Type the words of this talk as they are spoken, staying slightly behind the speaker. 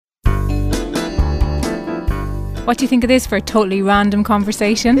What do you think of this for a totally random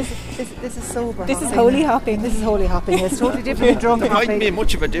conversation? This is sober. This is holy hopping. This is holy hopping. It's totally different from drunk hopping. hopping. There mightn't be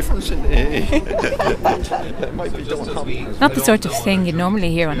much of a difference in it might be don't hopping. Not the sort of thing you'd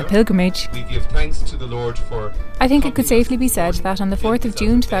normally hear on a pilgrimage. We give thanks to the Lord for... I think it could safely be said that on the 4th of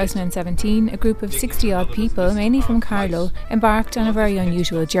June 2017, a group of 60-odd people, mainly from Carlow, embarked on a very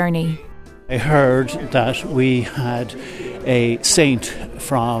unusual journey. I heard that we had a saint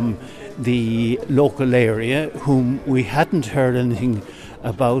from the local area whom we hadn't heard anything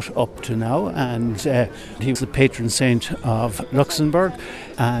about up to now, and he was the patron saint of Luxembourg,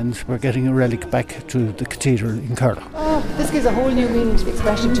 and we're getting a relic back to the cathedral in Carlow. Oh, this gives a whole new meaning to the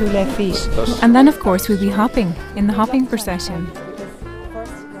expression 2 left feet. And then of course we'll be hopping in the hopping procession.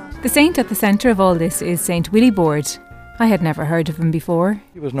 The saint at the centre of all this is St Willibrord. I had never heard of him before.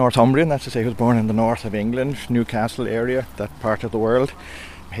 He was Northumbrian, that's to say he was born in the north of England, Newcastle area, that part of the world.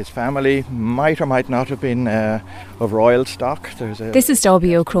 His family might or might not have been of royal stock. This is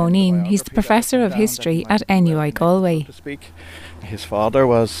Dobby O'Croneen. He's the Professor of History at NUI Galway. His father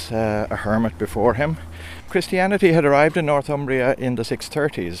was a hermit before him. Christianity had arrived in Northumbria in the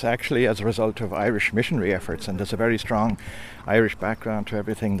 630s, actually as a result of Irish missionary efforts, and there's a very strong Irish background to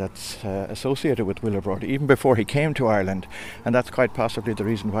everything that's associated with Willibrord, even before he came to Ireland, and that's quite possibly the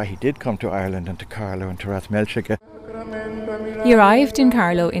reason why he did come to Ireland and to Carlow and to Rathmelchige. He arrived in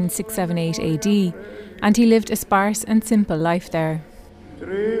Carlow in 678 AD, and he lived a sparse and simple life there.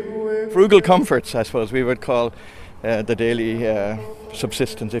 Frugal comforts, I suppose we would call the daily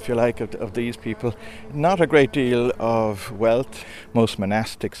subsistence, if you like, of these people. Not a great deal of wealth. Most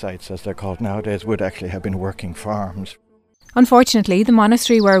monastic sites, as they're called nowadays, would actually have been working farms. Unfortunately, the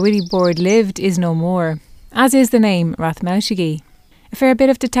monastery where Willibrord lived is no more, as is the name Rathmelchige. A fair bit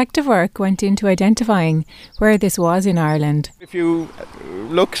of detective work went into identifying where this was in Ireland. If you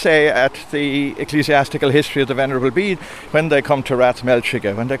look, say, at the ecclesiastical history of the Venerable Bede, when they come to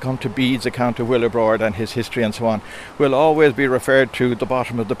Rathmelchige, when they come to Bede's account of Willibrord and his history and so on, will always be referred to the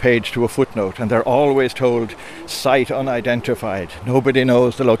bottom of the page to a footnote, and they're always told site unidentified. Nobody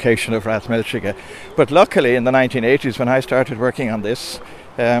knows the location of Rathmelchige. But luckily in the 1980s, when I started working on this,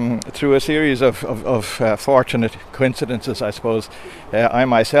 through a series of fortunate coincidences, I suppose, I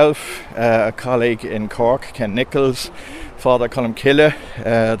myself, a colleague in Cork, Ken Nichols, Father Colm Kille,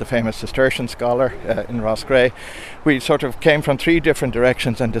 the famous Cistercian scholar in Roscrea, we sort of came from 3 different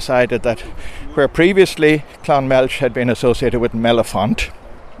directions and decided that where previously Clonmelch had been associated with Mellifont,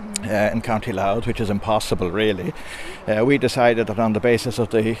 in County Louth, which is impossible really, we decided that on the basis of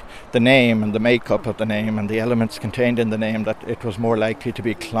the name and the makeup of the name and the elements contained in the name, that it was more likely to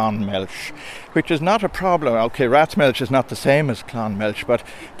be Clonmelch, which is not a problem. Okay, Rathmelch is not the same as Clonmelch, but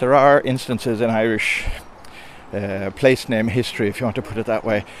there are instances in Irish place name history, if you want to put it that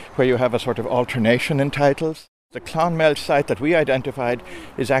way, where you have a sort of alternation in titles. The Clonmelch site that we identified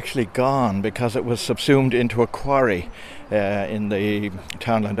is actually gone because it was subsumed into a quarry in the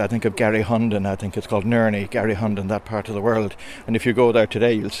townland, I think, of Garryhundon. I think it's called Nerney, Garryhundon, that part of the world. And if you go there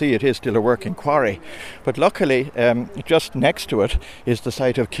today, you'll see it is still a working quarry. But luckily, just next to it is the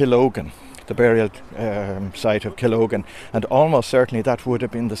site of Killogan, the burial site of Killogan. And almost certainly that would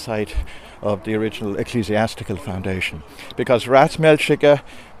have been the site of the original ecclesiastical foundation, because Rathmelchige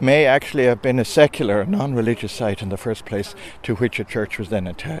may actually have been a secular, non-religious site in the first place, to which a church was then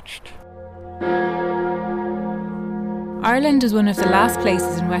attached. Ireland is one of the last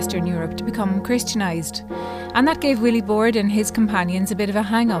places in Western Europe to become Christianised, and that gave Willibrord and his companions a bit of a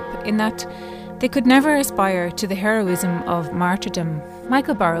hang-up in that they could never aspire to the heroism of martyrdom.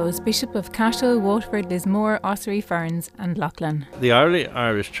 Michael Burrows, Bishop of Cashel, Waterford, Lismore, Ossory, Ferns and Loughlin. The early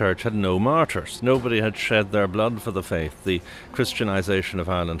Irish Church had no martyrs. Nobody had shed their blood for the faith. The Christianisation of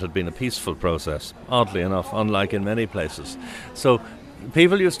Ireland had been a peaceful process, oddly enough, unlike in many places. So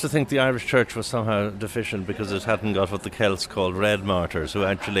people used to think the Irish Church was somehow deficient because it hadn't got what the Celts called red martyrs, who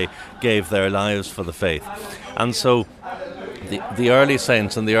actually gave their lives for the faith. And so the early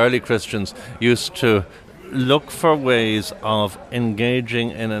saints and the early Christians used to look for ways of engaging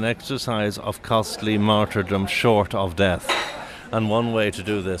in an exercise of costly martyrdom short of death. And one way to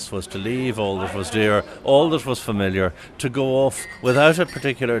do this was to leave all that was dear, all that was familiar, to go off without a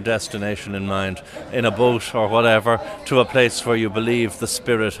particular destination in mind, in a boat or whatever, to a place where you believed the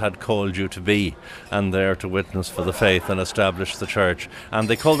Spirit had called you to be, and there to witness for the faith and establish the church. And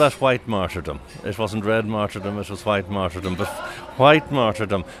they called that white martyrdom. It wasn't red martyrdom, it was white martyrdom. But white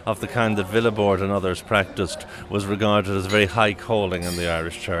martyrdom of the kind that Willibrord and others practiced was regarded as a very high calling in the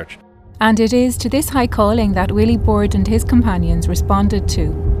Irish Church. And it is to this high calling that Willibrord and his companions responded to.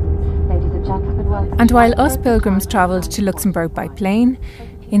 And while us pilgrims travelled to Luxembourg by plane,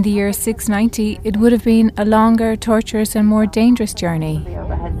 In the year 690, it would have been a longer, tortuous and more dangerous journey.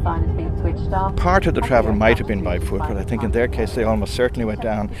 Part of the travel might have been by foot, but I think in their case they almost certainly went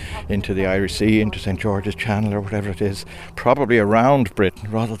down into the Irish Sea, into St George's Channel or whatever it is, probably around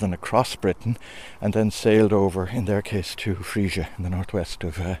Britain rather than across Britain, and then sailed over, in their case, to Frisia in the northwest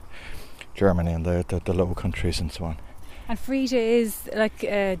of Germany and the Low Countries and so on. And Frisia is like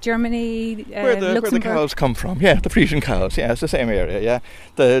Germany, where the cows come from, the Frisian cows, it's the same area,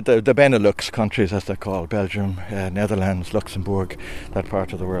 the Benelux countries, as they're called, Belgium, Netherlands, Luxembourg, that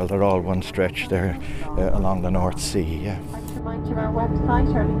part of the world, they're all one stretch there along the North Sea, Remind you of our website,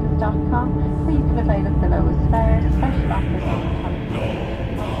 earlygood.com, where you can avail of the lowest fares, special offers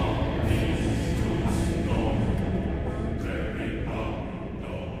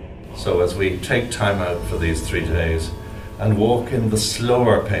on So as we take time out for these 3 days and walk in the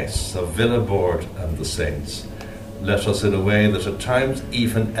slower pace of Villeboard and the saints, let us, in a way that at times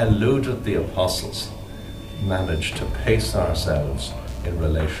even eluded the apostles, manage to pace ourselves in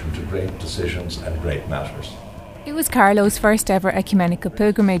relation to great decisions and great matters. It was Carlow's first ever ecumenical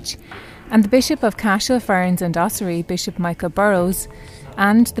pilgrimage, and the Bishop of Cashel, Ferns and Ossory, Bishop Michael Burrows,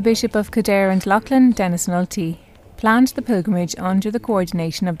 and the Bishop of Kildare and Loughlin, Dennis Nulty, planned the pilgrimage under the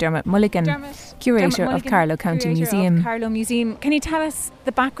coordination of Dermot Mulligan, curator of Carlow County Museum. Can you tell us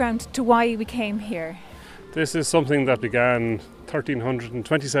the background to why we came here? This is something that began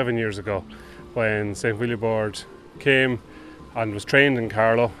 1327 years ago when St Willibrord came and was trained in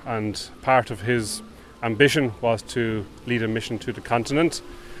Carlow, and part of his ambition was to lead a mission to the continent,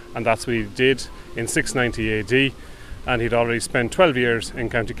 and that's what he did in 690 AD, and he'd already spent 12 years in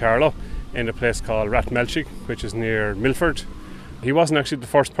County Carlow in a place called Rathmelchig, which is near Milford. He wasn't actually the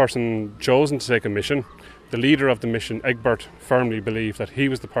first person chosen to take a mission. The leader of the mission, Egbert, firmly believed that he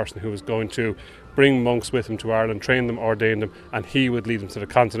was the person who was going to bring monks with him to Ireland, train them, ordain them, and he would lead them to the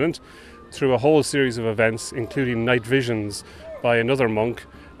continent. Through a whole series of events, including night visions by another monk,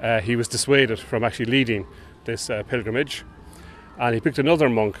 he was dissuaded from actually leading this pilgrimage. And he picked another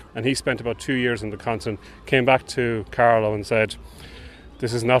monk, and he spent about 2 years on the continent, came back to Carlow and said,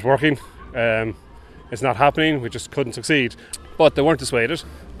 "This is not working. It's not happening, we just couldn't succeed." But they weren't dissuaded,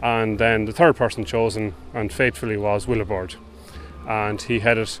 and then the third person chosen, and faithfully, was Willibrord. And he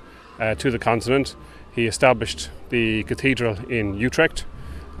headed to the continent. He established the cathedral in Utrecht,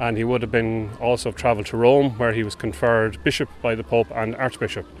 and he would have been also travelled to Rome, where he was conferred bishop by the Pope and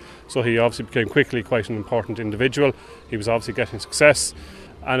Archbishop. So he obviously became quickly quite an important individual. He was obviously getting success,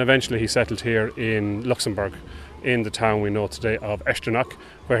 and eventually he settled here in Luxembourg, in the town we know today of Echternach,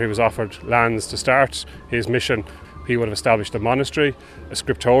 where he was offered lands to start his mission. He would have established a monastery, a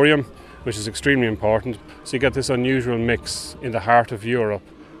scriptorium, which is extremely important. So you get this unusual mix in the heart of Europe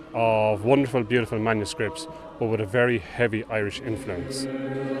of wonderful, beautiful manuscripts, but with a very heavy Irish influence.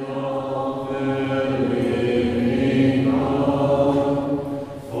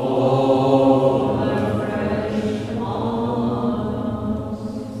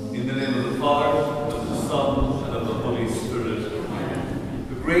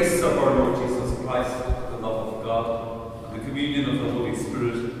 Grace of our Lord Jesus Christ, the love of God, and the communion of the Holy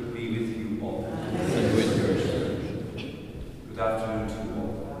Spirit be with you all. And with your spirit. Good afternoon to you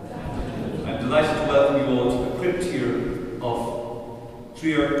all. I'm delighted to welcome you all to the crypt here of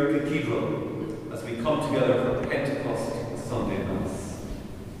Trier Cathedral as we come together for Pentecost Sunday Mass.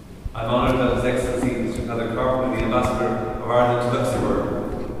 I'm honoured that His Excellency Mr. Father Carpenter, the Ambassador of Ireland to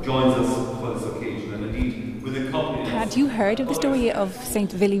Luxembourg, joins us for this occasion, and indeed will accompany us. Had you heard of the story of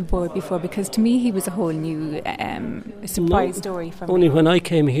St Willibrord before? Because to me he was a whole new surprise story for me. Only when I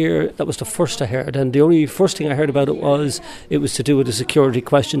came here, that was the first I heard, and the only first thing I heard about it was to do with a security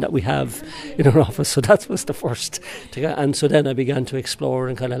question that we have in our office, so that was the first. And so then I began to explore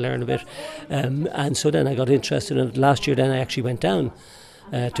and kind of learn a bit, and so then I got interested in it. Last year then I actually went down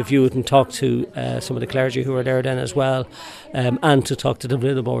to view it and talk to some of the clergy who were there then as well, and to talk to the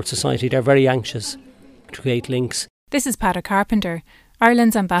Willibrord Society. They're very anxious to create links. This is Pater Carpenter,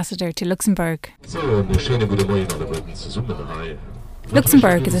 Ireland's ambassador to Luxembourg.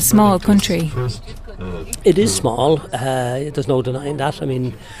 Luxembourg is a small country. It is small, there's no denying that. I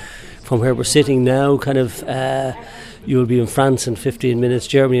mean, from where we're sitting now, kind of, you'll be in France in 15 minutes,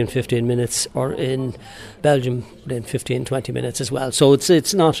 Germany in 15 minutes, or in Belgium in 15, 20 minutes as well. So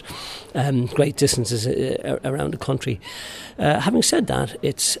it's not great distances around the country. Having said that,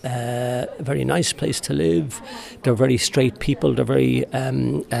 it's a very nice place to live. They're very straight people. They're very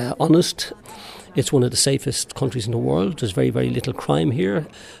honest. It's one of the safest countries in the world. There's very, very little crime here.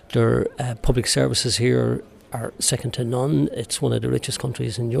 There are public services here are second to none. It's one of the richest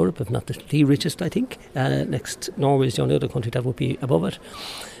countries in Europe, if not the richest, I think. Next, Norway is the only other country that would be above it.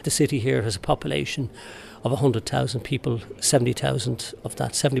 The city here has a population of 100,000 people. 70,000 of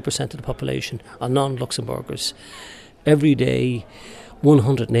that, 70% of the population, are non-Luxembourgers. Every day,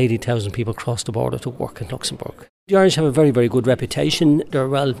 180,000 people cross the border to work in Luxembourg. The Irish have a very, very good reputation. They're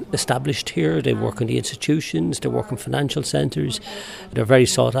well established here. They work in the institutions. They work in financial centres. They're very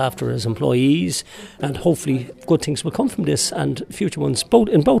sought after as employees. And hopefully good things will come from this and future ones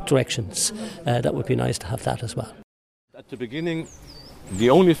in both directions. That would be nice to have that as well. At the beginning, the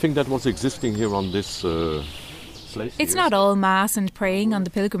only thing that was existing here on this place... It's not all mass and praying on the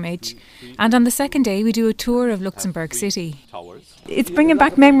pilgrimage. And on the second day we do a tour of Luxembourg City. It's bringing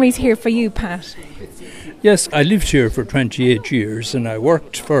back memories here for you, Pat. Yes, I lived here for 28 years and I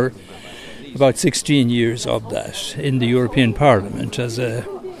worked for about 16 years of that in the European Parliament as a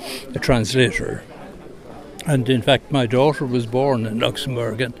translator. And in fact my daughter was born in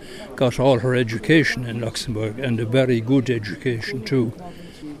Luxembourg and got all her education in Luxembourg, and a very good education too.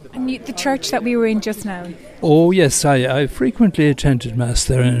 And the church that we were in just now? Oh yes, I frequently attended Mass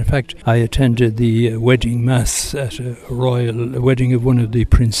there, and in fact I attended the wedding Mass at a royal wedding of one of the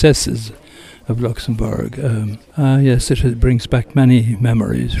princesses of Luxembourg. Yes, it brings back many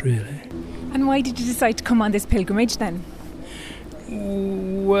memories, really. And why did you decide to come on this pilgrimage then?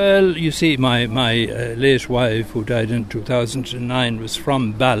 Well, you see, my late wife, who died in 2009, was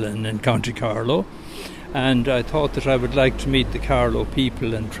from Ballin in County Carlow, and I thought that I would like to meet the Carlow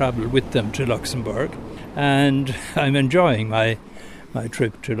people and travel with them to Luxembourg. And I'm enjoying my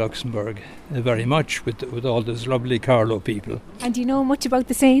trip to Luxembourg very much with all those lovely Carlow people. And do you know much about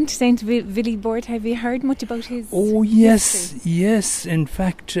the Saint Willibrord? Have you heard much about his history? Yes. In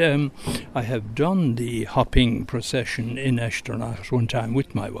fact, I have done the hopping procession in Echternach at one time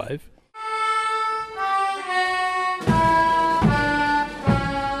with my wife.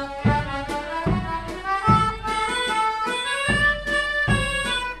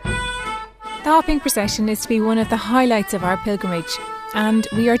 The hopping procession is to be one of the highlights of our pilgrimage, and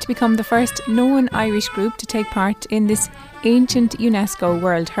we are to become the first known Irish group to take part in this ancient UNESCO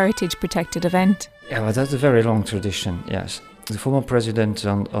World Heritage protected event. Yeah, well, that's a very long tradition, yes. The former president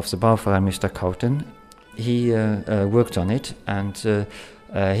of the Bauverein, Mr. Kouten, he worked on it, and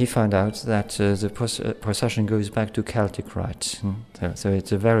he found out that the procession goes back to Celtic rites. So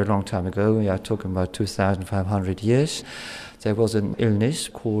it's a very long time ago. We are talking about 2,500 years. There was an illness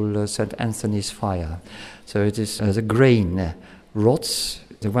called St. Anthony's fire. So it is the grain rots.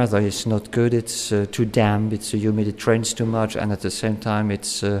 The weather is not good. It's too damp. It's humid. It rains too much, and at the same time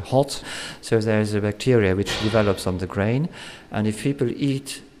it's hot. So there is a bacteria which develops on the grain, and if people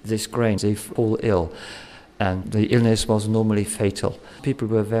eat this grain, they fall ill. And the illness was normally fatal. People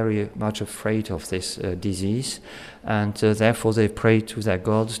were very much afraid of this disease, and therefore they prayed to their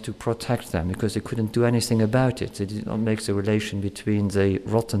gods to protect them, because they couldn't do anything about it. They did not make the relation between the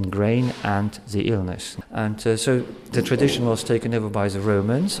rotten grain and the illness. And so the tradition was taken over by the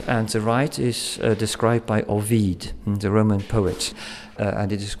Romans, and the rite is described by Ovid, the Roman poet,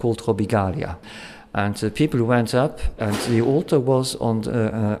 and it is called Robigalia. And the people went up, and the altar was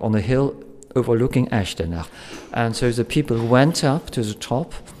on a hill overlooking Echternach. And so the people went up to the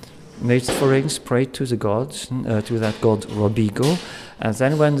top, made offerings, prayed to the gods, to that god Robigo, and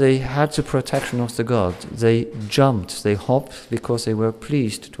then when they had the protection of the god, they jumped, they hopped, because they were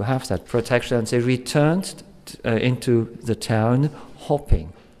pleased to have that protection, and they returned into the town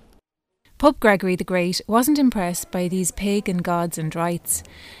hopping. Pope Gregory the Great wasn't impressed by these pagan gods and rites,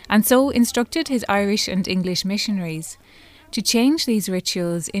 and so instructed his Irish and English missionaries to change these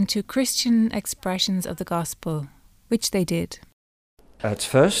rituals into Christian expressions of the gospel, which they did. At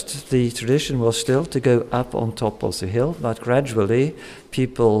first, the tradition was still to go up on top of the hill, but gradually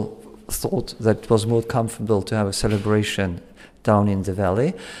people thought that it was more comfortable to have a celebration down in the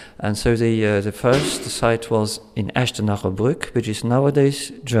valley. And so the first site was in Echternach Brück, which is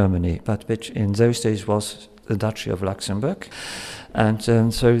nowadays Germany, but which in those days was the Duchy of Luxembourg. And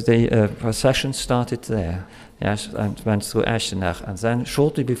so the procession started there. Yes, and went through Echternach. And then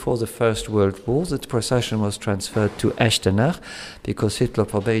shortly before the First World War, the procession was transferred to Echternach because Hitler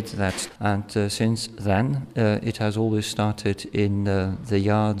forbade that. And since then, it has always started in the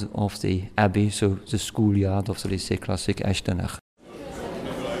yard of the abbey, so the schoolyard of the Lycée Classique Echternach.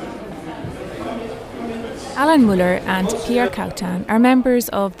 Alan Muller and Pierre Kouten are members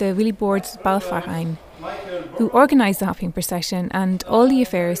of the Willibrord Bauverein, who organised the hopping procession and all the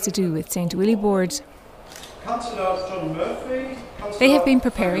affairs to do with St. Willibrord. They have been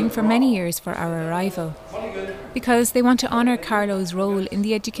preparing for many years for our arrival because they want to honour Carlow's role in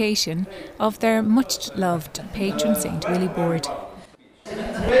the education of their much-loved patron saint Willibrord.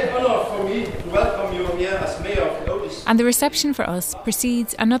 And the reception for us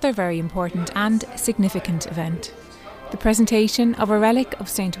precedes another very important and significant event, the presentation of a relic of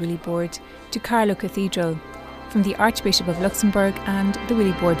St Willibrord to Carlow Cathedral from the Archbishop of Luxembourg and the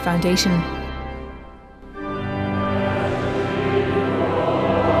Willibrord Foundation.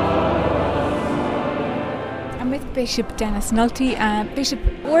 I'm with Bishop Dennis Nulty. Bishop,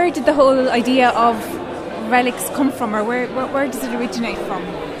 where did the whole idea of relics come from, or where does it originate from?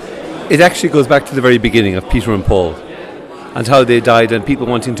 It actually goes back to the very beginning of Peter and Paul and how they died, and people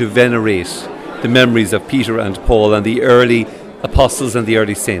wanting to venerate the memories of Peter and Paul and the early apostles and the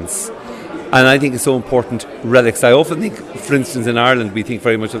early saints. And I think it's so important, relics. I often think, for instance, in Ireland, we think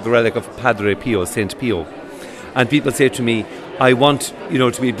very much of the relic of Padre Pio, Saint Pio. And people say to me, I want,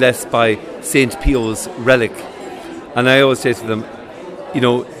 to be blessed by Saint Pio's relic. And I always say to them,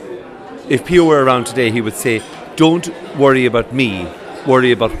 if Pio were around today, he would say, don't worry about me,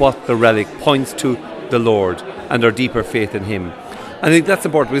 worry about what the relic points to the Lord and our deeper faith in Him. I think that's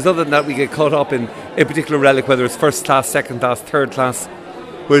important, because other than that, we get caught up in a particular relic, whether it's first class, second class, third class,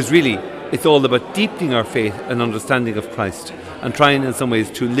 whereas really it's all about deepening our faith and understanding of Christ and trying in some ways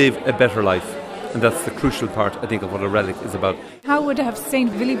to live a better life. And that's the crucial part, I think, of what a relic is about. How would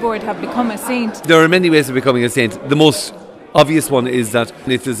St Willibrord have become a saint? There are many ways of becoming a saint. The most obvious one is that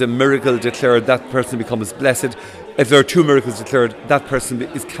if there's a miracle declared, that person becomes blessed. If there are 2 miracles declared, that person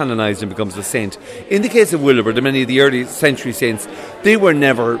is canonised and becomes a saint. In the case of Willibrord and many of the early century saints, they were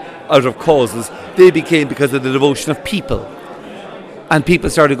never out of causes. They became because of the devotion of people. And people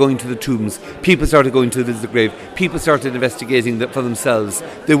started going to the tombs, people started going to visit the grave, people started investigating that for themselves.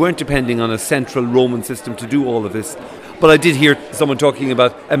 They weren't depending on a central Roman system to do all of this. But I did hear someone talking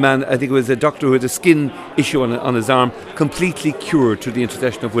about a man, I think it was a doctor who had a skin issue on his arm, completely cured through the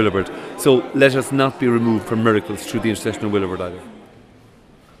intercession of Willibrord. So let us not be removed from miracles through the intercession of Willibrord either.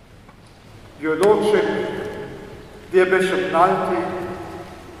 Your Lordship, dear Bishop Nulty,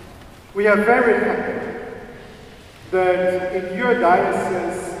 we are very happy that in your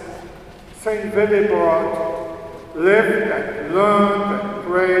diocese, St. Willibrord lived and learned and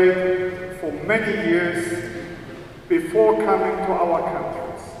prayed for many years before coming to our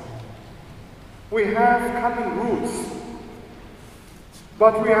countries. We have common roots,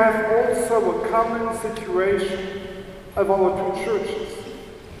 but we have also a common situation of our 2 churches.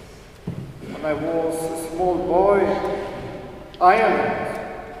 When I was a small boy, Ireland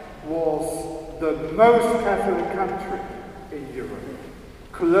was the most Catholic country in Europe,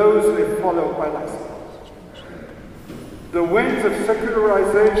 closely followed by Luxembourg. The winds of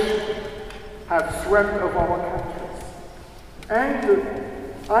secularization have swept over our countries. And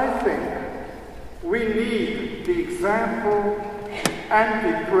I think we need the example and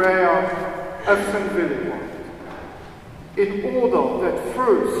the prayer of St. Willibrord in order that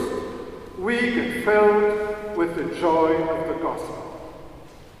first we get filled with the joy of the gospel.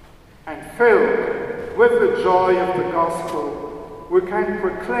 And filled with the joy of the gospel, we can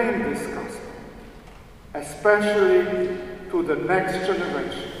proclaim this gospel, especially to the next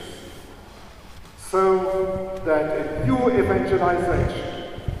generations, so that a new evangelization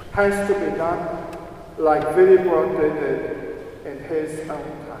has to be done like Willibrord did it in his own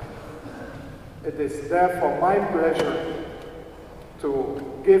time. It is therefore my pleasure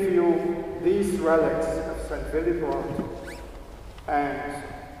to give you these relics of St. Willibrord, and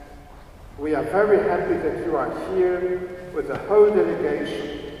we are very happy that you are here with the whole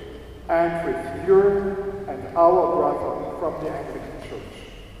delegation and with your and our brother from the Anglican Church.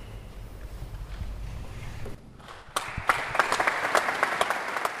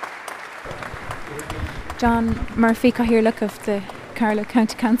 John Murphy, Cathaoirleach of the Carlow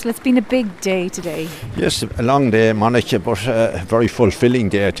County Council. It's been a big day today. Yes, a long day, Monica, but a very fulfilling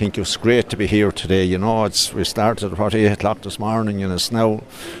day. I think it was great to be here today. We started about 8 o'clock this morning and it's now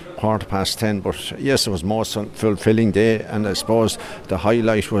 10:15, but yes, it was a most fulfilling day, and I suppose the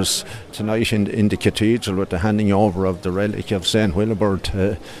highlight was tonight in the cathedral with the handing over of the relic of St. Willibrord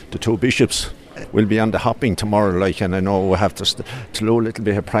to the 2 bishops. We'll be on the hopping tomorrow, and I know we'll have to do a little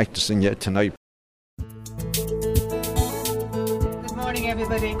bit of practicing yet tonight. Good morning,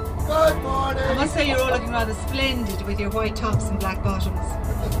 everybody. Good morning. I must say you're all looking rather splendid with your white tops and black bottoms.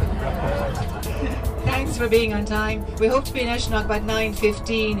 Thanks for being on time. We hope to be in Eschenach about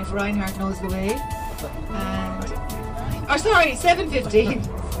 9:15 if Reinhard knows the way. 7:15.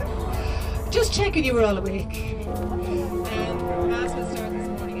 Just checking you were all awake. Mass will start this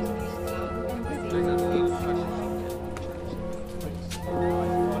morning at 8 o'clock.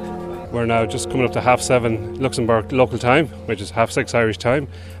 We're now just coming up to 7:30 Luxembourg local time, which is 6:30 Irish time,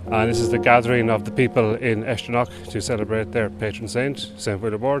 and this is the gathering of the people in Echternach to celebrate their patron saint, St.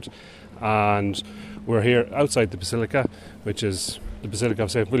 Willibrord. And we're here outside the Basilica, which is the Basilica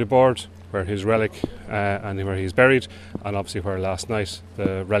of St. Willibrord, where his relic and where he's buried, and obviously where last night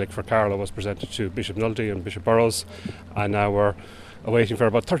the relic for Carlow was presented to Bishop Nulty and Bishop Burrows. And now we're awaiting for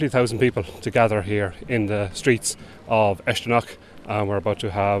about 30,000 people to gather here in the streets of Echternach, and we're about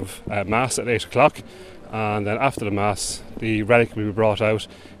to have Mass at 8 o'clock, and then after the Mass the relic will be brought out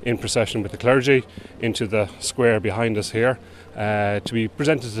in procession with the clergy into the square behind us here to be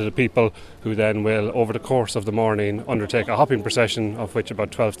presented to the people, who then will, over the course of the morning, undertake a hopping procession of which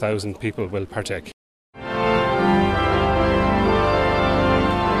about 12,000 people will partake.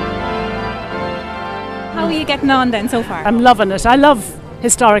 How are you getting on then so far? I'm loving it. I love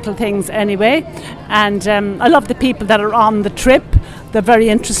historical things anyway, and I love the people that are on the trip. They're very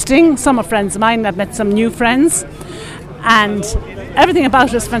interesting. Some are friends of mine. I've met some new friends, and everything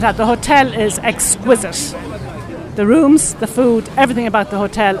about it is fantastic. The hotel is exquisite. The rooms, the food, everything about the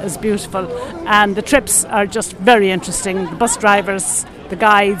hotel is beautiful, and the trips are just very interesting. The bus drivers, the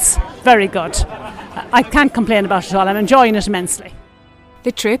guides, very good. I can't complain about it all. I'm enjoying it immensely.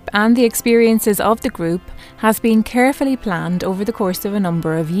 The trip and the experiences of the group has been carefully planned over the course of a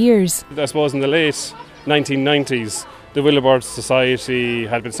number of years. I suppose in the late 1990s, the Willibrord Society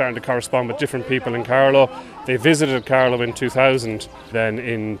had been starting to correspond with different people in Carlow. They visited Carlow in 2000. Then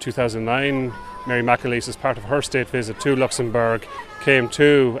in 2009, Mary McAleese, as part of her state visit to Luxembourg, came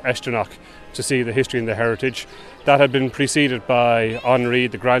to Echternach to see the history and the heritage. That had been preceded by Henri,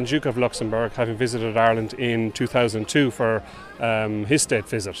 the Grand Duke of Luxembourg, having visited Ireland in 2002 for his state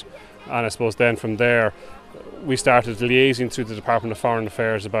visit. And I suppose then from there we started liaising through the Department of Foreign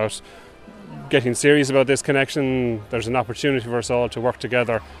Affairs about getting serious about this connection. There's an opportunity for us all to work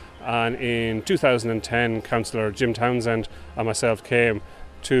together. And in 2010, Councillor Jim Townsend and myself came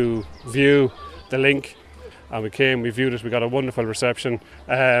to view the link, and we viewed it, we got a wonderful reception,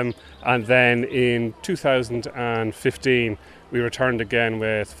 and then in 2015 we returned again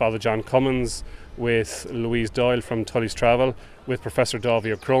with Father John Cummins, with Louise Doyle from Tully's Travel, with Professor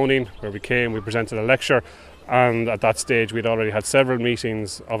Davia Cronin, where we presented a lecture, and at that stage we'd already had several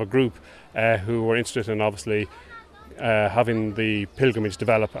meetings of a group who were interested in obviously having the pilgrimage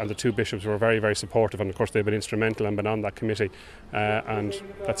develop, and the two bishops were very, very supportive, and of course they've been instrumental and been on that committee, and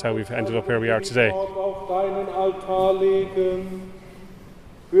that's how we've ended up where we are today.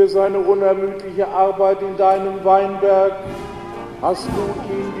 Für seine unermüdliche Arbeit in deinem Weinberg hast du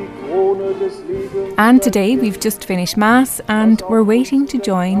ihm die Krone des Lebens. And today we've just finished Mass and we're waiting to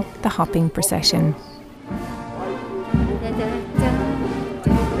join the hopping procession.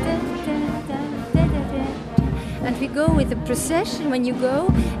 And we go with the procession. When you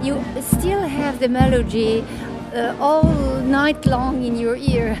go, you still have the melody all night long in your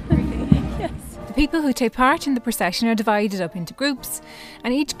ear. Yes. The people who take part in the procession are divided up into groups,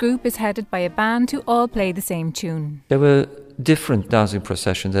 and each group is headed by a band who all play the same tune. There were different dancing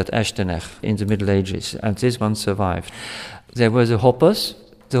processions at Echternach in the Middle Ages, and this one survived. There were the hoppers.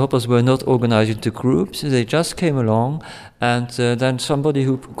 The hoppers were not organized into groups, they just came along, and then somebody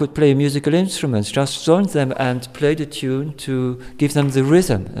who could play musical instruments just joined them and played a tune to give them the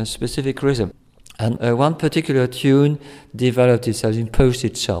rhythm, a specific rhythm. And one particular tune developed itself, imposed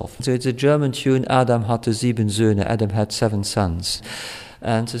itself. So it's a German tune, Adam hatte 7 Söhne, Adam had 7 sons.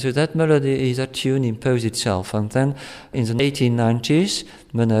 And so that melody, that tune imposed itself. And then in the 1890s,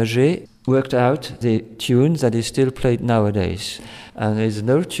 Menager worked out the tune that is still played nowadays. And it's an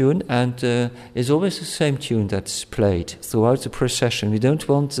old tune, and it's always the same tune that's played throughout the procession. We don't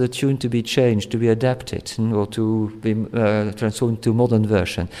want the tune to be changed, to be adapted, or to be transformed to a modern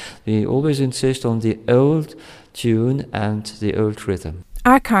version. We always insist on the old tune and the old rhythm.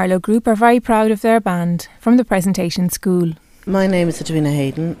 Our Carlow group are very proud of their band from the Presentation School. My name is Edwina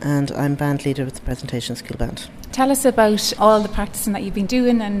Hayden, and I'm band leader with the Presentation School Band. Tell us about all the practicing that you've been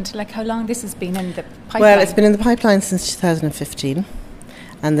doing, and like how long this has been in the pipeline. Well, it's been in the pipeline since 2015,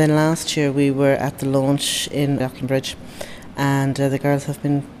 and then last year we were at the launch in Auckland, and the girls have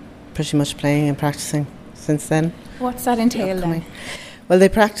been pretty much playing and practicing since then. What's that entail then? Well, they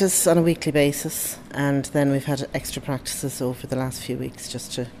practice on a weekly basis, and then we've had extra practices over the last few weeks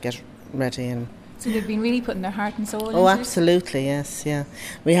just to get ready. And so they've been really putting their heart and soul into it? Oh, absolutely, yes, yeah.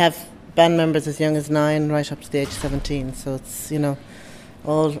 We have band members as young as 9 right up to the age of 17, so it's,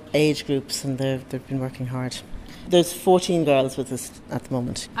 all age groups, and they've been working hard. There's 14 girls with us at the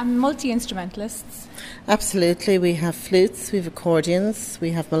moment. And multi-instrumentalists? Absolutely. We have flutes, we have accordions,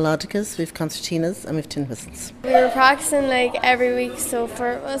 we have melodicas, we have concertinas, and we have tin whistles. We were practicing like every week, so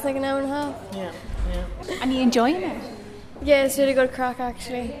for it was like an hour and a half. Yeah. And are you enjoying it? Yeah, it's really good crack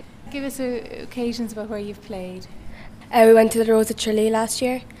actually. Give us occasions about where you've played. We went to the Rose of Tralee last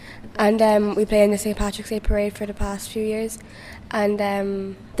year, and we played in the St. Patrick's Day Parade for the past few years, and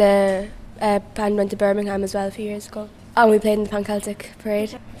the band went to Birmingham as well a few years ago, and we played in the Pan Celtic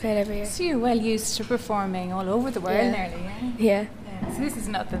Parade. Played every year. So you're well used to performing all over the world nearly, yeah? Yeah. So this is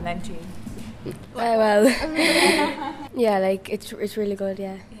nothing then to you? Well, yeah, like it's really good,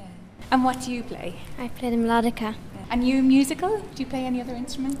 yeah. And what do you play? I played the melodica. And you musical? Do you play any other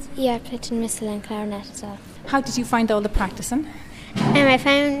instruments? Yeah, I played tin whistle and clarinet as well. How did you find all the practicing? I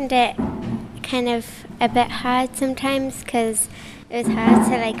found it kind of a bit hard sometimes because it was hard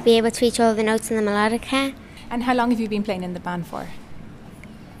to like be able to reach all the notes in the melodica. And how long have you been playing in the band for?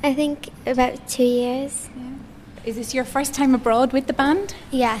 I think about 2 years. Yeah. Is this your first time abroad with the band?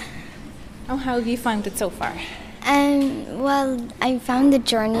 Yeah. Oh, how have you found it so far? Well, I found the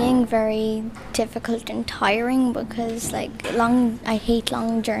journeying very difficult and tiring because I hate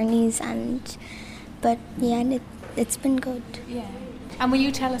long journeys, but yeah, it's been good. Yeah. And will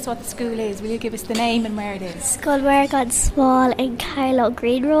you tell us what the school is? Will you give us the name and where it is? School Wergod Small in Carlow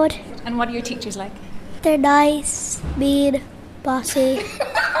Green Road. And what are your teachers like? They're nice, mean, bossy,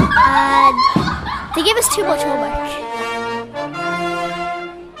 and they give us too much homework.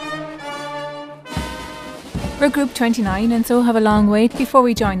 We're Group 29 and so have a long wait before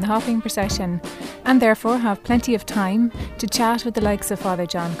we join the hopping procession, and therefore have plenty of time to chat with the likes of Father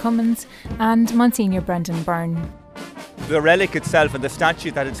John Cummins and Monsignor Brendan Byrne. The relic itself and the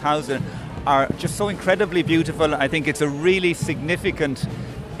statue that it's housing are just so incredibly beautiful. I think it's a really significant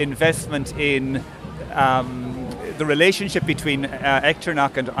investment in the relationship between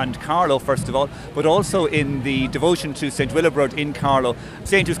Echternach and Carlow, first of all, but also in the devotion to St. Willibrord in Carlow.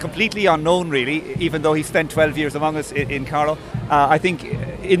 Saint who's completely unknown, really, even though he spent 12 years among us in Carlow. I think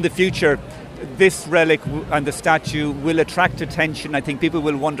in the future, this relic and the statue will attract attention. I think people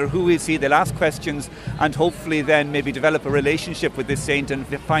will wonder who is he. They'll ask questions and hopefully then maybe develop a relationship with this saint and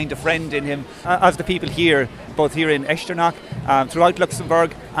find a friend in him, as the people here, both here in Echternach, throughout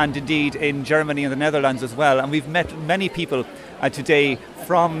Luxembourg and indeed in Germany and the Netherlands as well. And we've met many people today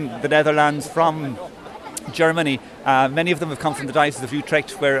from the Netherlands, from Germany. Many of them have come from the Diocese of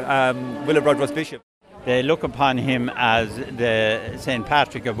Utrecht, where Willibrord was bishop. They look upon him as the St.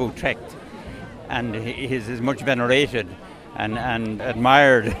 Patrick of Utrecht. And he is much venerated and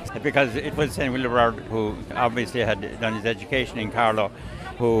admired because it was St. Willibrord who obviously had done his education in Carlow,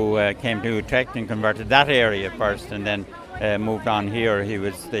 who came to Utrecht and converted that area first and then moved on here. He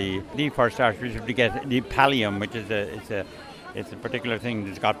was the first archbishop to get the pallium, which is it's a particular thing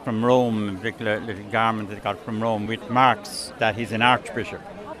that's got from Rome, a particular little garment that got from Rome, which marks that he's an archbishop.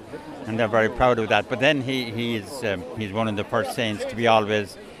 And they're very proud of that. But then he's one of the first saints to be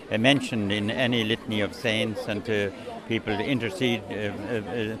always mentioned in any litany of saints and to people to intercede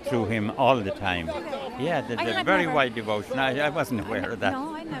through him all the time. Yeah, there's a very wide devotion. I wasn't aware of that.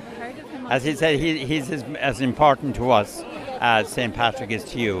 No, I never heard of him. As he said, he's as important to us as St. Patrick is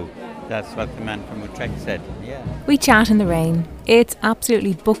to you. That's what the man from Utrecht said. Yeah. We chat in the rain. It's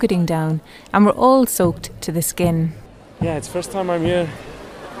absolutely bucketing down and we're all soaked to the skin. Yeah, it's first time I'm here,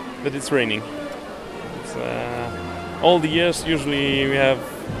 but it's raining. It's, all the years usually we have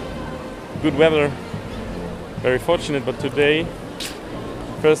good weather, very fortunate, but today,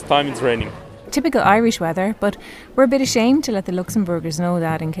 first time it's raining. Typical Irish weather, but we're a bit ashamed to let the Luxembourgers know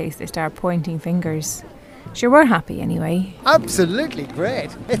that in case they start pointing fingers. Sure, we're happy anyway. Absolutely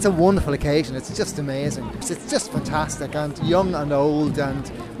great. It's a wonderful occasion. It's just amazing. It's just fantastic, and young and old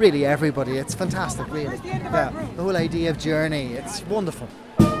and really everybody. It's fantastic, really. Yeah, the whole idea of journey, it's wonderful.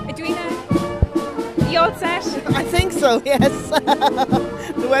 Edwina, you all set? I think so, yes.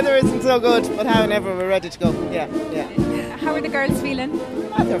 The weather isn't so good, but however, we're ready to go. Yeah. How are the girls feeling?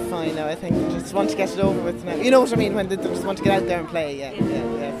 Oh, they're fine now, I think. They just want to get it over with now. You know what I mean, when they just want to get out there and play. Yeah.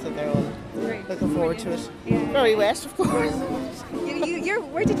 So they're all looking forward to it. Very wet, of course.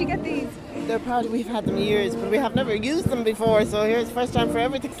 Where did you get these? We've had them years, but we have never used them before, so here's the first time for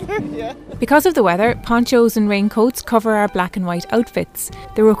everything. Yeah. Because of the weather, ponchos and raincoats cover our black and white outfits,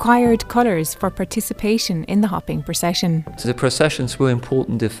 the required colours for participation in the hopping procession. So the processions were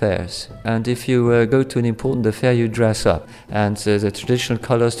important affairs, and if you go to an important affair, you dress up. And the traditional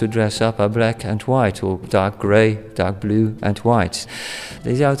colours to dress up are black and white, or dark grey, dark blue and white.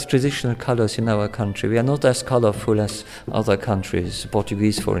 These are the traditional colours in our country. We are not as colourful as other countries,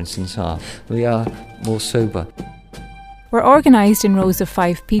 Portuguese for instance are. We are more sober. We're organised in rows of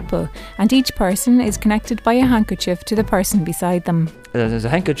 5 people, and each person is connected by a handkerchief to the person beside them. The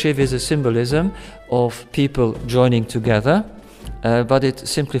handkerchief is a symbolism of people joining together, but it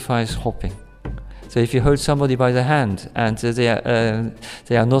simplifies hopping. So if you hold somebody by the hand and they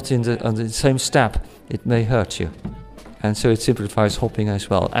are not on the same step, it may hurt you. And so it simplifies hopping as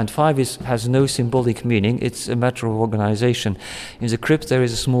well. And 5 has no symbolic meaning, it's a matter of organisation. In the crypt there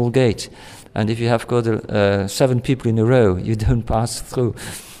is a small gate, and if you have got 7 people in a row, you don't pass through.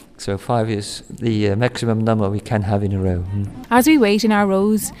 So 5 is the maximum number we can have in a row. As we wait in our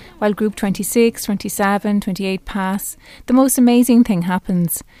rows, while group 26, 27, 28 pass, the most amazing thing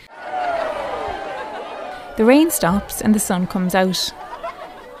happens. The rain stops and the sun comes out.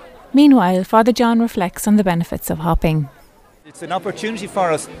 Meanwhile, Father John reflects on the benefits of hopping. It's an opportunity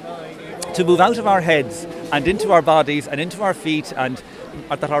for us to move out of our heads and into our bodies and into our feet, and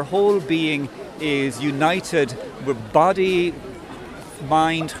that our whole being is united with body,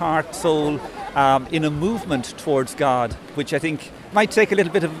 mind, heart, soul, in a movement towards God, which I think might take a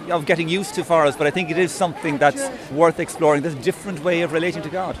little bit of getting used to for us, but I think it is something that's worth exploring, this different way of relating to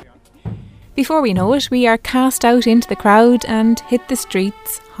God. Before we know it, we are cast out into the crowd and hit the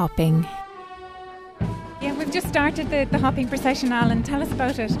streets hopping. Yeah, we've just started the hopping procession, Alan. Tell us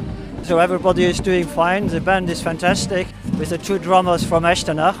about it. So everybody is doing fine. The band is fantastic with the 2 drummers from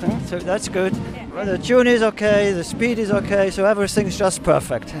Echternach, so that's good. Well, the tune is okay, the speed is okay, so everything's just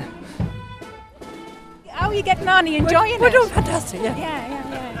perfect. How are you getting on? Are you enjoying it? We're doing fantastic, yeah.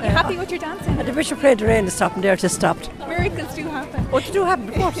 Yeah. You happy with your dancing? And the bishop played the rain to stop and there it just stopped. Miracles do happen. What do happen,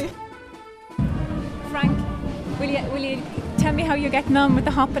 of course. Frank, will you tell me how you're getting on with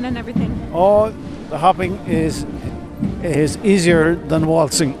the hopping and everything? Oh, the hopping is easier than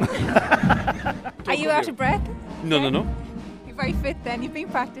waltzing. Are you out of breath? No. You're very fit then, you've been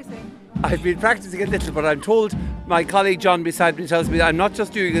practising. I've been practising a little, but I'm told my colleague John beside me tells me that I'm not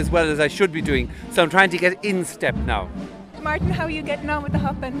just doing as well as I should be doing, so I'm trying to get in step now. Martin, how are you getting on with the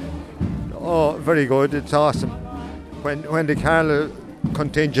hopping? Oh, very good, it's awesome. When the Carlow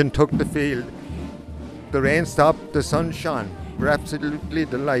contingent took the field, the rain stopped, the sun shone. We're absolutely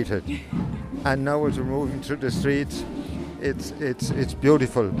delighted. And now as we're moving through the streets, it's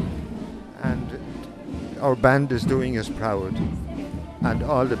beautiful. And our band is doing us proud. And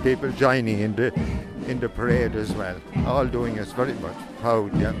all the people joining in the parade as well. All doing us very much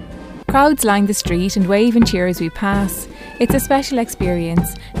proud, yeah. Crowds line the street and wave and cheer as we pass. It's a special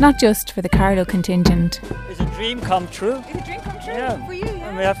experience, not just for the Carlow contingent. It's a dream come true. It's a dream come true for you, yeah.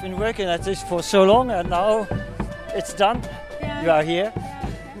 And we have been working at this for so long, and now it's done. Yeah. You are here.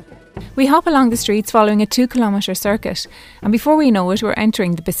 We hop along the streets following a 2-kilometre circuit, and before we know it, we're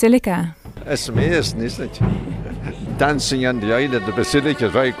entering the Basilica. It's amazing, isn't it? Dancing on the aisle of the Basilica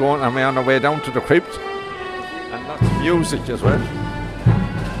is very good, and we're on our way down to the crypt. And lots of music as well.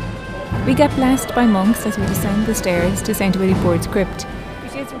 We get blessed by monks as we descend the stairs to St. Willibrord's crypt.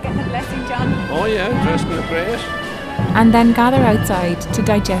 We're getting a blessing, John. Oh yeah, dressed in great. And then gather outside to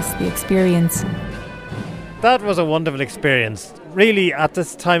digest the experience. That was a wonderful experience. Really, at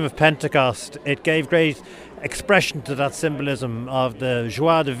this time of Pentecost, it gave great expression to that symbolism of the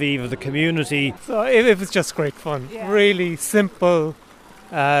joie de vivre of the community. So it was just great fun. Yeah. Really simple,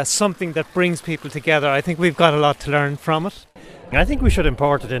 something that brings people together. I think we've got a lot to learn from it. I think we should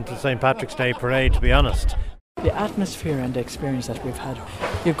import it into the St. Patrick's Day parade, to be honest. The atmosphere and the experience that we've had,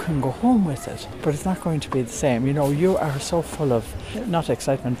 you can go home with it, but it's not going to be the same. You know, you are so full of, not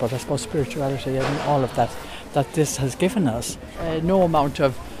excitement, but I suppose spirituality and all of that this has given us. No amount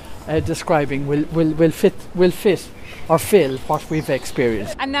of describing will fit or fill what we've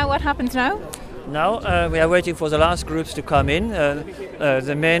experienced. And now what happens now? Now we are waiting for the last groups to come in.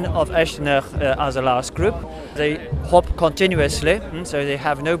 The men of Echternach are the last group. They hop continuously, so they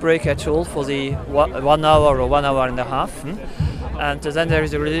have no break at all for the 1 hour or 1 hour and a half. And then there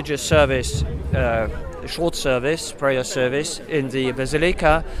is a religious service, short service, prayer service in the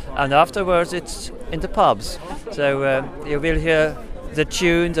Basilica, and afterwards it's in the pubs. So you will hear the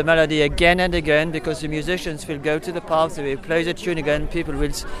tune, the melody again and again, because the musicians will go to the pubs, they will play the tune again, people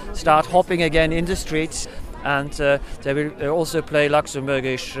will start hopping again in the streets, and they will also play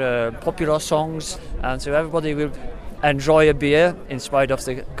Luxembourgish popular songs, and so everybody will enjoy a beer in spite of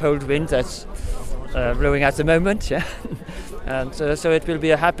the cold wind that's blowing at the moment. Yeah. And so it will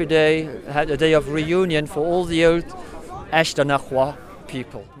be a happy day, a day of reunion for all the old Echternachois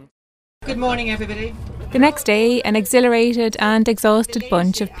people. Good morning, everybody. The next day, an exhilarated and exhausted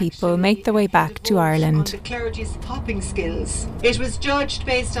bunch of people make their way back to Ireland. On the clergy's hopping skills. It was judged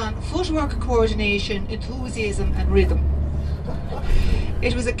based on footwork coordination, enthusiasm and rhythm.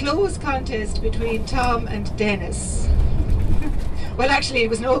 It was a close contest between Tom and Dennis. Well, actually, it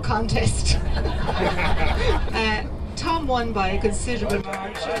was no contest. Tom won by a considerable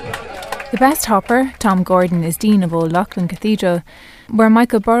margin. The best hopper, Tom Gordon, is Dean of Old Loughlin Cathedral, where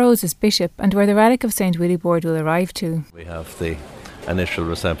Michael Burrows is Bishop and where the relic of St Willibrord will arrive to. We have the initial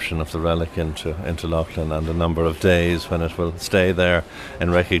reception of the relic into Loughlin and a number of days when it will stay there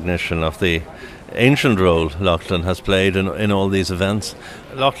in recognition of the ancient role Loughlin has played in all these events.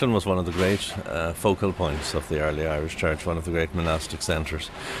 Loughlin was one of the great focal points of the early Irish Church, one of the great monastic centres,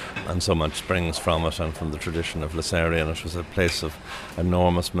 and so much springs from it and from the tradition of Lasserian. It was a place of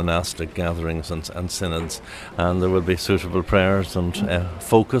enormous monastic gatherings and synods, and there will be suitable prayers and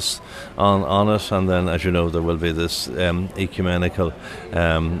focus on it, and then, as you know, there will be this ecumenical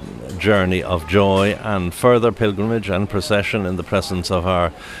journey of joy and further pilgrimage and procession in the presence of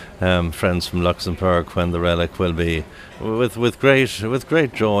our friends from Luxembourg, when the relic will be with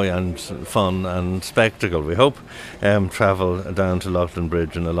great joy and fun and spectacle, we hope, travel down to Loughlin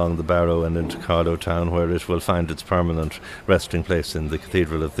Bridge and along the Barrow and into Carlow town, where it will find its permanent resting place in the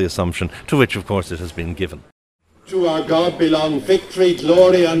Cathedral of the Assumption, to which of course it has been given. To our God belong victory,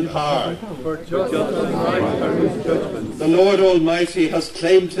 glory and power. The Lord Almighty has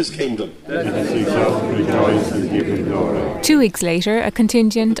claimed his kingdom. 2 weeks later, a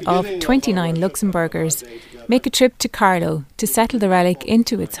contingent of 29 Luxembourgers make a trip to Carlow to settle the relic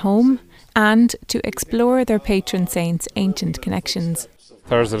into its home and to explore their patron saint's ancient connections.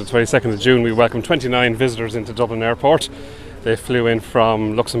 Thursday the 22nd of June, we welcomed 29 visitors into Dublin Airport. They flew in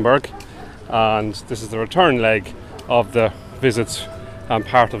from Luxembourg, and this is the return leg of the visits and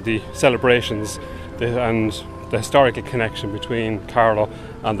part of the celebrations and the historical connection between Carlow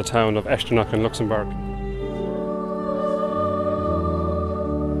and the town of Echternach in Luxembourg.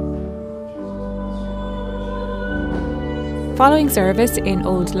 Following service in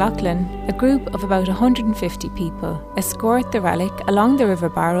Old Loughlin, a group of about 150 people escort the relic along the River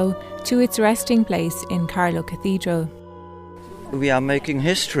Barrow to its resting place in Carlow Cathedral. We are making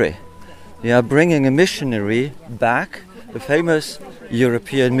history. We are bringing a missionary back, a famous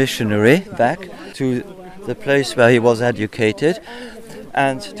European missionary, back to the place where he was educated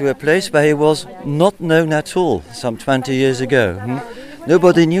and to a place where he was not known at all some 20 years ago.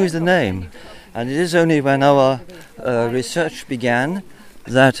 Nobody knew the name. And it is only when our research began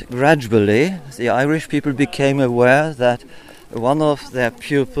that gradually the Irish people became aware that one of their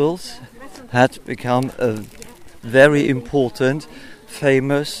pupils had become a very important,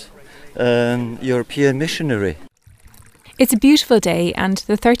 famous European missionary. It's a beautiful day, and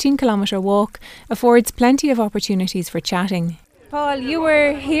the 13-kilometre walk affords plenty of opportunities for chatting. Paul, you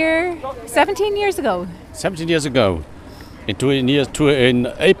were here 17 years ago. 17 years ago, in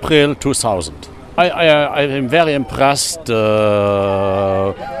April 2000. I am very impressed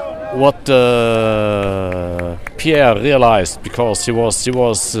what Pierre realized, because he was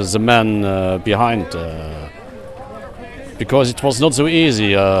the man behind. Because it was not so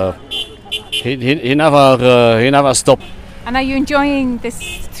easy. He never stopped. And are you enjoying this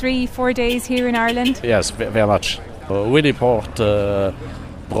 3-4 days here in Ireland? Yes, very much. Willibrord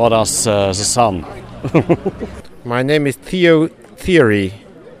brought us the sun. My name is Theo Theory.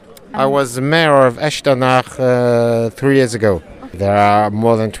 I was the mayor of Echternach 3 years ago. There are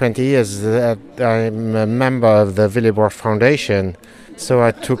more than 20 years that I'm a member of the Willibrord Foundation, so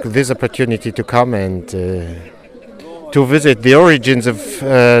I took this opportunity to come and to visit the origins of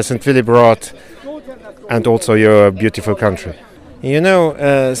St. Willibrord and also your beautiful country. You know,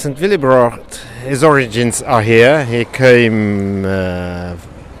 St. Willibrord, his origins are here. He came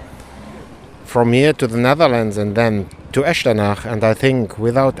from here to the Netherlands and then to Echternach, and I think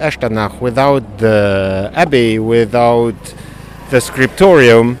without Echternach, without the abbey, without the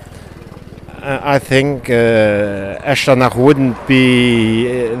scriptorium, I think Echternach wouldn't be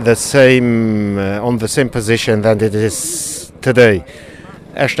the same on the same position than it is today.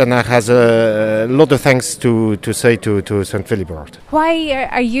 Echternach has a lot of thanks to say to St. Willibrord. Why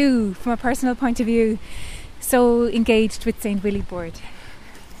are you, from a personal point of view, so engaged with St. Willibrord?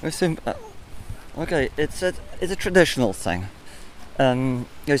 Okay, it's a traditional thing.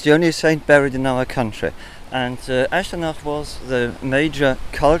 It's the only saint buried in our country. And Echternach was the major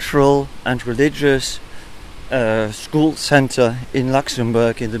cultural and religious school centre in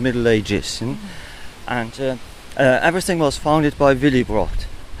Luxembourg in the Middle Ages. And everything was founded by Willibrord.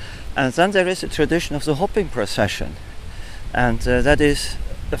 And then there is a tradition of the hopping procession. And that is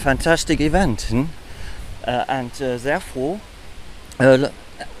a fantastic event. And therefore,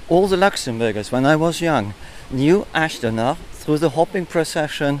 all the Luxembourgers, when I was young, knew Echternach through the hopping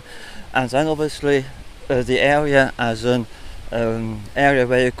procession, and then obviously the area as an area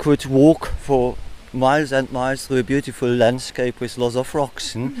where you could walk for miles and miles through a beautiful landscape with lots of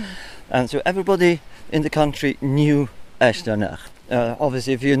rocks. And so everybody in the country knew Echternach.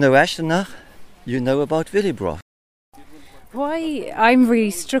 Obviously, if you know Echternach, you know about Willebroch. Why I'm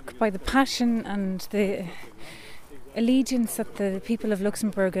really struck by the passion and the allegiance that the people of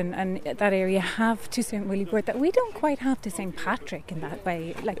Luxembourg and that area have to St. Willibrord that we don't quite have to St. Patrick in that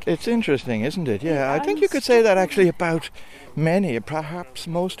way. Like, it's interesting, isn't it? Yeah, I think you could say that actually about many, perhaps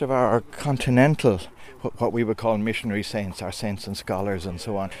most of our continental, what we would call missionary saints, our saints and scholars and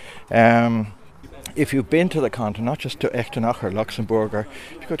so on. If you've been to the continent, not just to Echternach or Luxembourg, or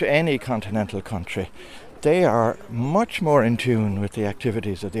if you go to any continental country, they are much more in tune with the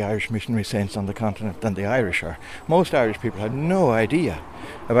activities of the Irish missionary saints on the continent than the Irish are. Most Irish people have no idea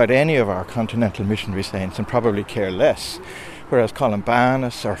about any of our continental missionary saints and probably care less. Whereas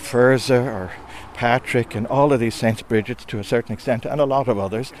Columbanus or Fursa or Patrick and all of these Saints Bridgets to a certain extent, and a lot of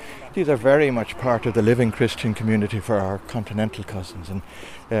others, these are very much part of the living Christian community for our continental cousins. And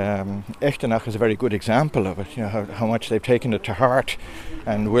Echternach is a very good example of it, you know, how much they've taken it to heart,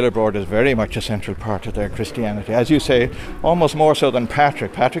 and Willibrord is very much a central part of their Christianity. As you say, almost more so than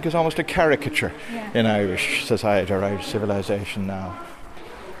Patrick. Patrick is almost a caricature in Irish society or Irish civilization now.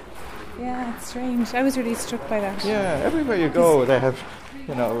 Yeah, it's strange. I was really struck by that. Yeah, everywhere you go they have,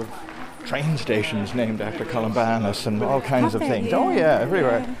 you know, train stations named after Columbanus and all kinds of things. Oh yeah,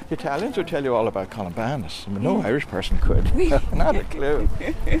 everywhere. The Italians would tell you all about Columbanus. I mean, no Irish person could. Not a clue.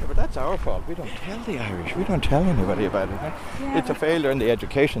 But that's our fault. We don't tell the Irish. We don't tell anybody about it. It's a failure in the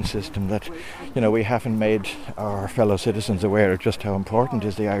education system that, you know, we haven't made our fellow citizens aware of just how important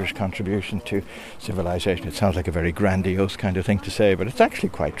is the Irish contribution to civilization. It sounds like a very grandiose kind of thing to say, but it's actually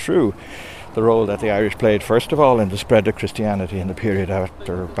quite true. The role that the Irish played, first of all, in the spread of Christianity in the period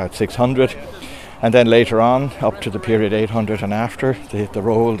after about 600, and then later on, up to the period 800 and after, the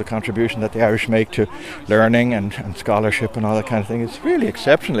role, the contribution that the Irish make to learning and scholarship and all that kind of thing is really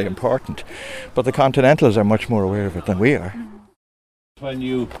exceptionally important. But the Continentals are much more aware of it than we are. When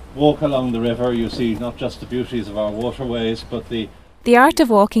you walk along the river, you see not just the beauties of our waterways, but the art of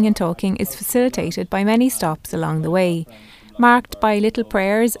walking and talking is facilitated by many stops along the way, marked by little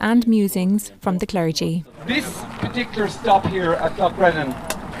prayers and musings from the clergy. This particular stop here at Lochbrennan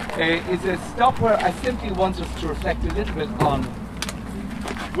is a stop where I simply want us to reflect a little bit on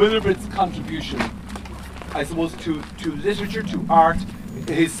Willibrord's contribution, I suppose, to literature, to art,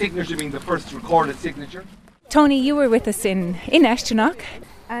 his signature being the first recorded signature. Tony, you were with us in Echternach,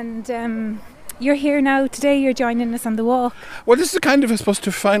 and you're here now today, you're joining us on the walk. Well, this is kind of, I suppose,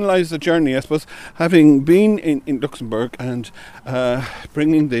 to finalise the journey, I suppose, having been in Luxembourg and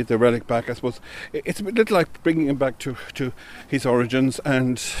bringing the relic back, I suppose, it's a little like bringing him back to his origins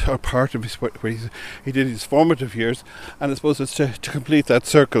and or part of his where he did his formative years, and I suppose it's to complete that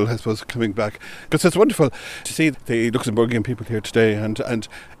circle, I suppose, coming back. Because it's wonderful to see the Luxembourgian people here today, and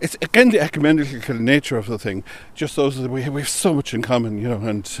it's, again, the ecumenical nature of the thing, just those that we have so much in common, you know,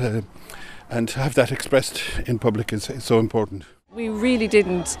 and to have that expressed in public is so important. We really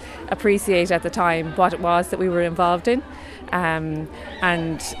didn't appreciate at the time what it was that we were involved in,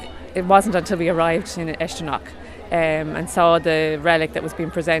 and it wasn't until we arrived in Echternach and saw the relic that was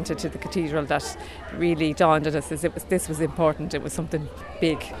being presented to the cathedral that really dawned on us as this was important. It was something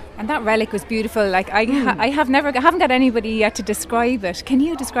big. And that relic was beautiful. Like I haven't got anybody yet to describe it. Can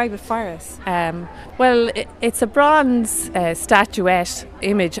you describe it for us? Well, it's a bronze statuette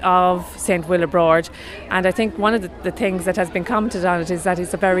image of St. Willibrord, and I think one of the things that has been commented on it is that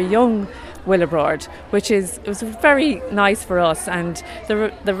it's a very young Willibrord, it was very nice for us, and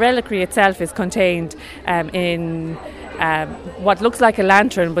the reliquary itself is contained in what looks like a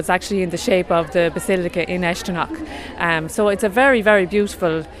lantern, but it's actually in the shape of the basilica in Echternach. So it's a very, very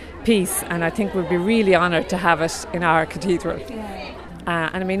beautiful piece, and I think we'd be really honoured to have it in our cathedral.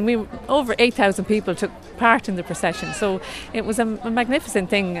 And I mean, over 8,000 people took part in the procession, so it was a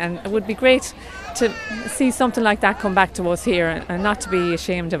magnificent thing, and it would be great to see something like that come back to us here, and not to be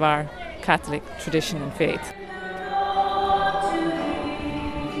ashamed of our Catholic tradition and faith.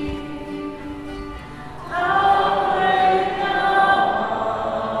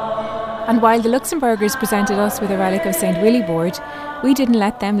 And while the Luxembourgers presented us with a relic of St. Willibrord, we didn't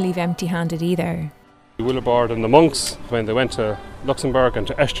let them leave empty-handed either. Willibrord and the monks, when they went to Luxembourg and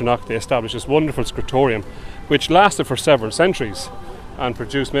to Echternach, they established this wonderful scriptorium which lasted for several centuries and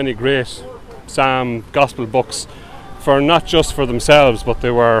produced many great psalm gospel books, for not just for themselves, but they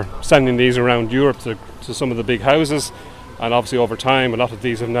were sending these around Europe to some of the big houses, and obviously over time a lot of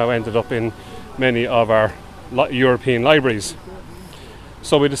these have now ended up in many of our European libraries.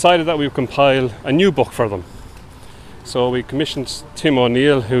 So we decided that we would compile a new book for them. So we commissioned Tim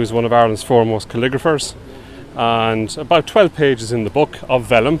O'Neill, who's one of Ireland's foremost calligraphers, and about 12 pages in the book of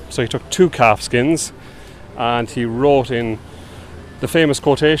vellum. So he took 2 calf skins and he wrote in the famous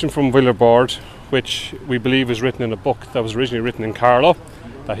quotation from Willibrord, which we believe is written in a book that was originally written in Carlow,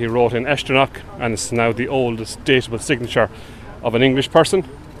 that he wrote in Echternach, and it's now the oldest datable signature of an English person.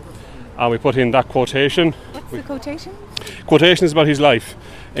 And we put in that quotation. What's the quotation? Quotation is about his life,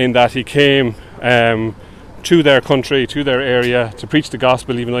 in that he came to their country, to their area, to preach the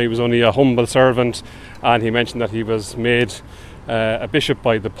gospel, even though he was only a humble servant. And he mentioned that he was made a bishop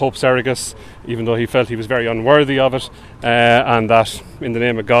by the Pope Sergius, even though he felt he was very unworthy of it, and that in the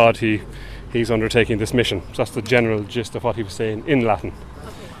name of God he's undertaking this mission. So that's the general gist of what he was saying in Latin.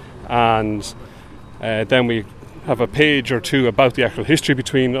 And then we have a page or two about the actual history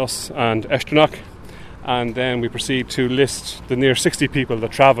between us and Echternach, and then we proceed to list the near 60 people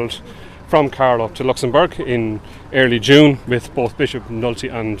that travelled from Carlow to Luxembourg in early June with both Bishop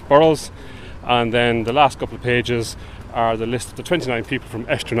Nolte and Burroughs. And then the last couple of pages are the list of the 29 people from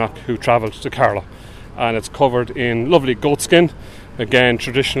Echternach who travelled to Carlow, and it's covered in lovely goatskin, again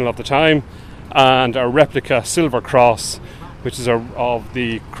traditional of the time, and a replica silver cross, which is of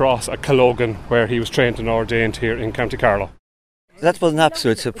the cross at Calogan, where he was trained and ordained here in County Carlow. That was an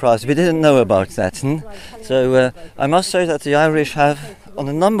absolute surprise. We didn't know about that. So I must say that the Irish have, on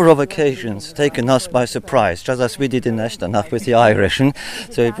a number of occasions, taken us by surprise, just as we did in Echternach with the Irish.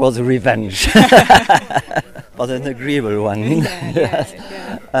 So it was a revenge, but an agreeable one. Yes.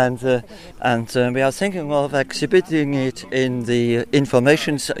 And we are thinking of exhibiting it in the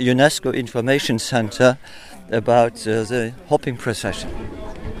UNESCO Information Centre about the hopping procession.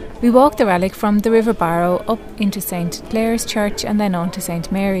 We walked the relic from the River Barrow up into St Clair's Church and then on to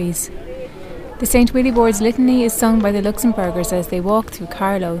St Mary's. The St Willibrord's litany is sung by the Luxembourgers as they walk through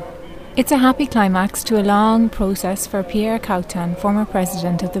Carlow. It's a happy climax to a long process for Pierre Cautan, former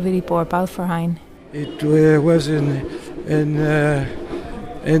president of the Willibrord Ballverein. It was a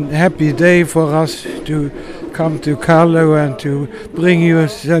happy day for us to come to Carlow and to bring you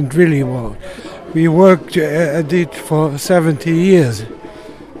St Willibrord. We worked at it for 70 years.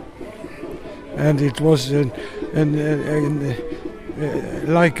 And it was like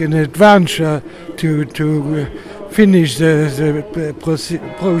an adventure to finish the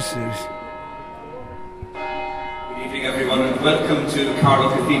process. Good evening, everyone, and welcome to Carlow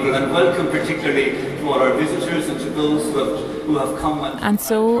Cathedral, and welcome particularly to all our visitors and to those who have come. And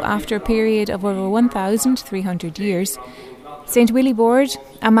so, after a period of over 1,300 years, St Willibrord,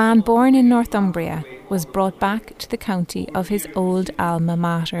 a man born in Northumbria, was brought back to the county of his old alma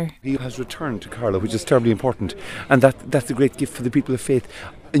mater. He has returned to Carlow, which is terribly important, and that's a great gift for the people of faith.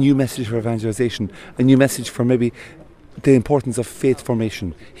 A new message for evangelisation, a new message for maybe the importance of faith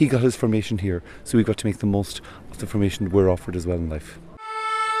formation. He got his formation here, so we got to make the most of the formation we're offered as well in life.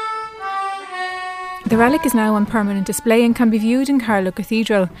 The relic is now on permanent display and can be viewed in Carlow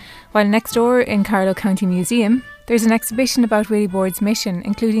Cathedral, while next door in Carlow County Museum there's an exhibition about Willibrord's mission,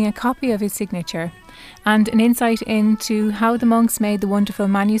 including a copy of his signature and an insight into how the monks made the wonderful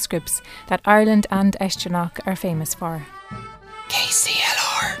manuscripts that Ireland and Echternach are famous for.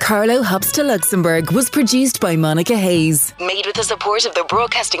 KCLR. Carlow Hops to Luxembourg was produced by Monica Hayes. Made with the support of the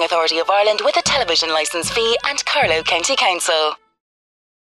Broadcasting Authority of Ireland with a television licence fee and Carlow County Council.